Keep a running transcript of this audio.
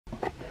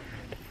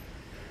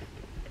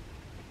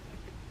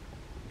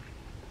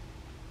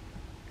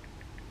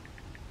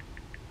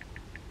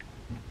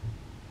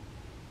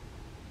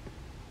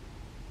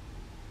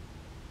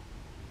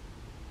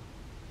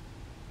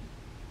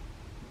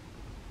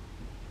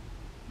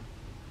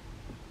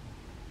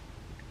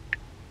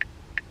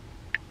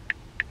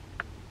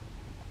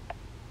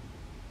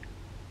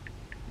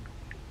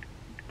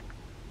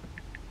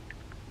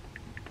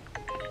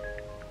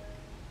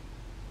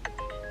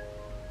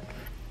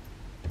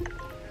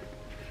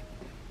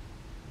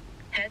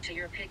Head to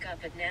your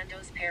pickup at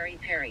Nando's Peri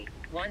Peri,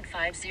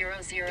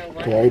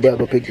 15001. Come on, we better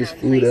go pick this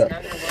food up.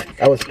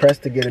 I was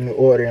pressed to get a new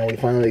order and we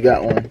finally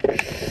got one.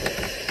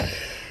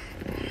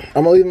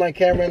 I'm gonna leave my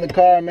camera in the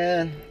car,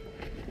 man.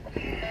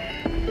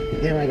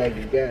 Damn, I gotta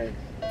get gas.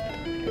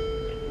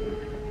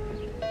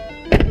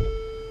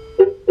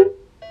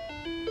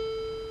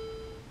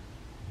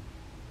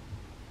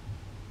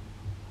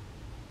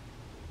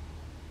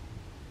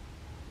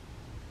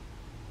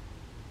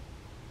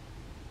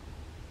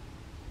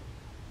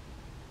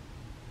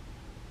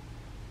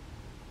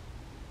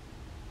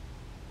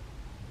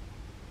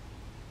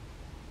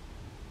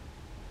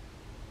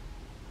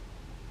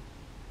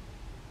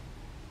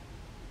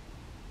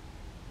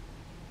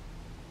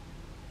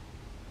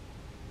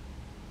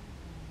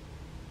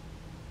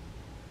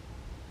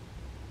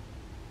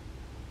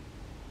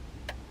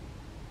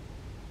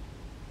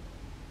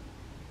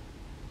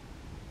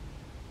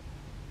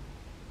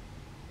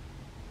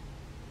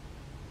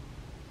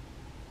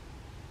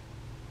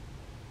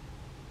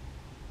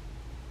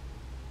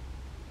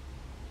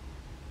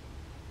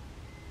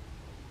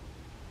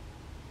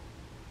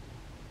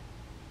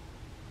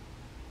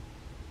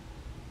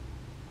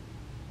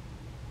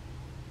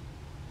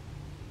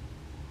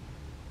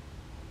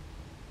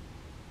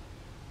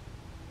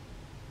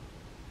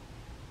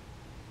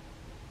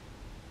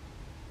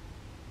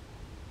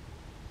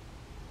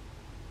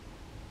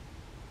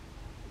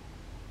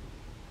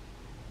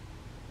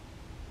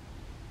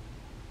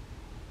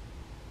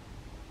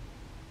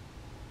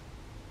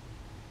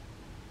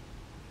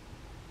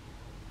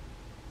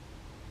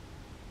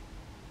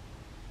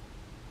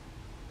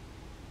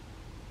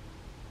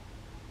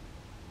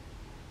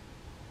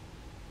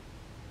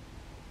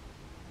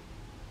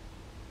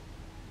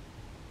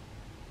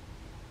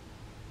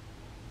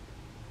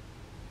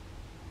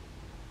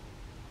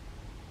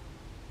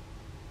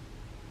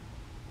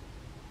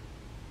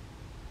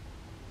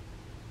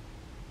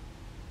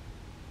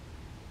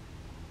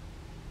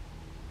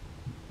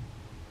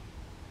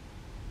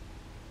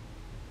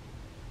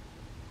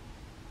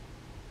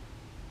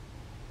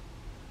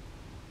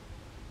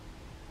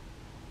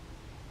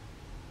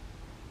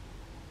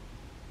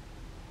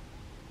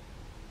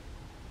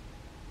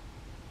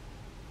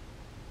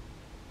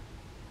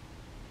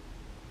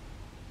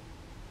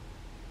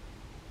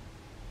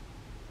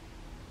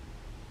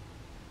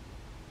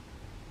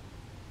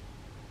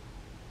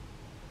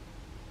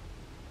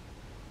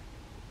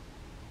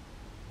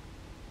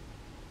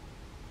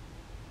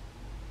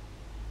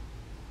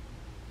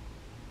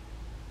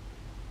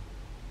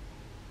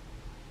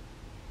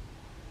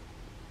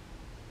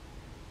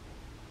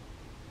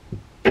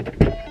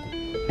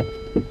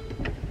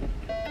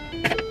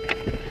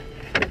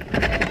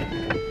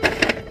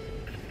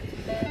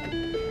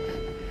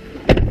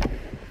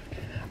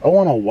 I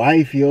want a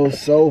wife, yo,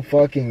 so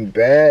fucking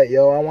bad,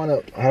 yo.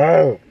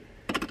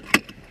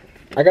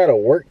 I gotta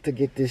work to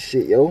get this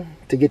shit, yo.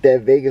 To get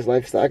that Vegas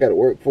lifestyle, I gotta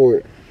work for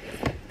it.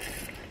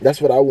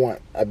 That's what I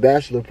want, a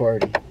bachelor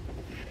party.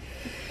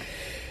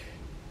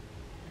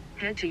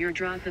 Head to your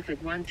drop-off at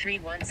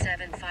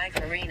 13175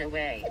 Marina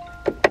Way.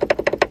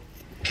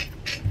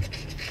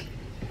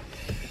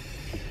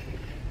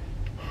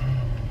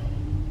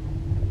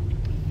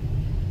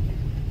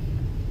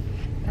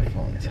 My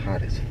phone is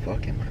hot as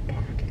fuck in my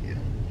pocket, yo.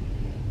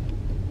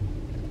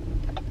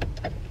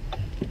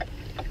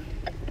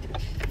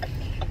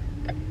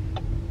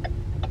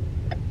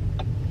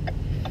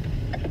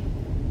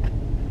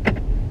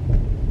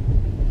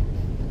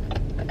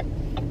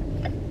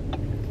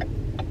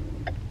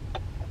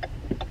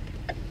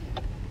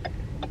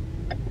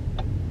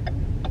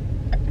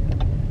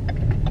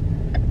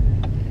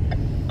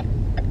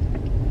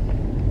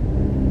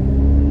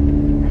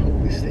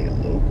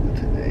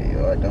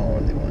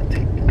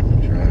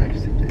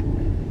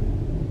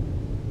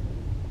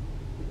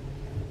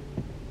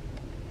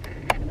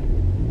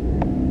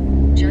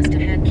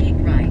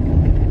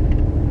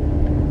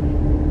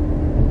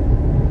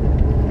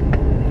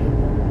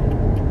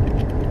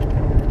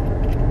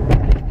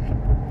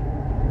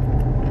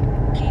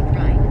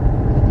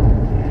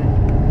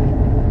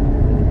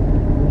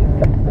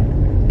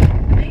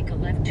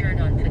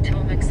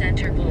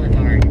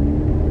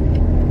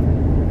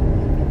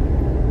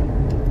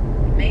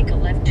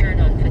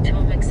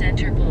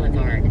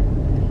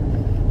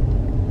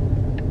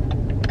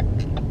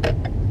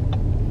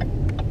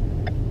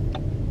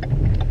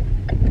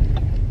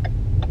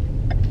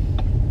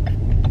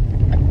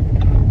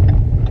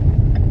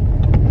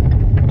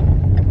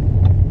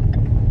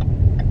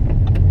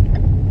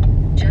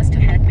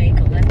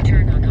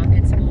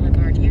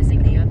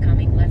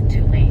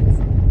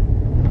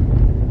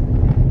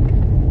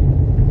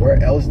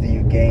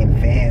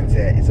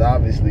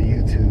 Obviously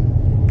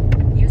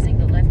YouTube. Using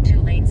the left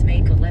 2 lanes,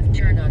 make a left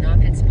turn on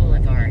Ockets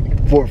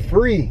Boulevard. For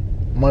free,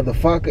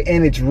 motherfucker,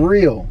 and it's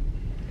real.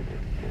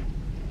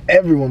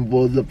 Everyone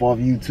blows up off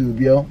YouTube,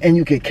 yo. And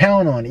you can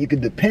count on it. You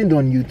can depend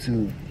on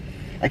YouTube.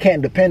 I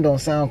can't depend on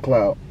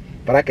SoundCloud,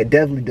 but I could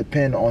definitely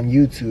depend on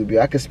YouTube,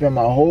 yo. I could spend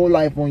my whole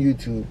life on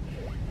YouTube.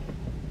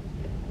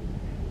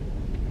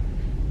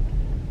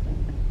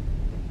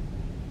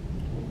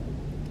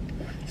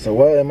 So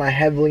what am I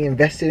heavily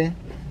invested in?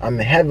 I'm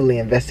heavily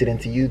invested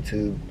into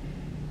YouTube.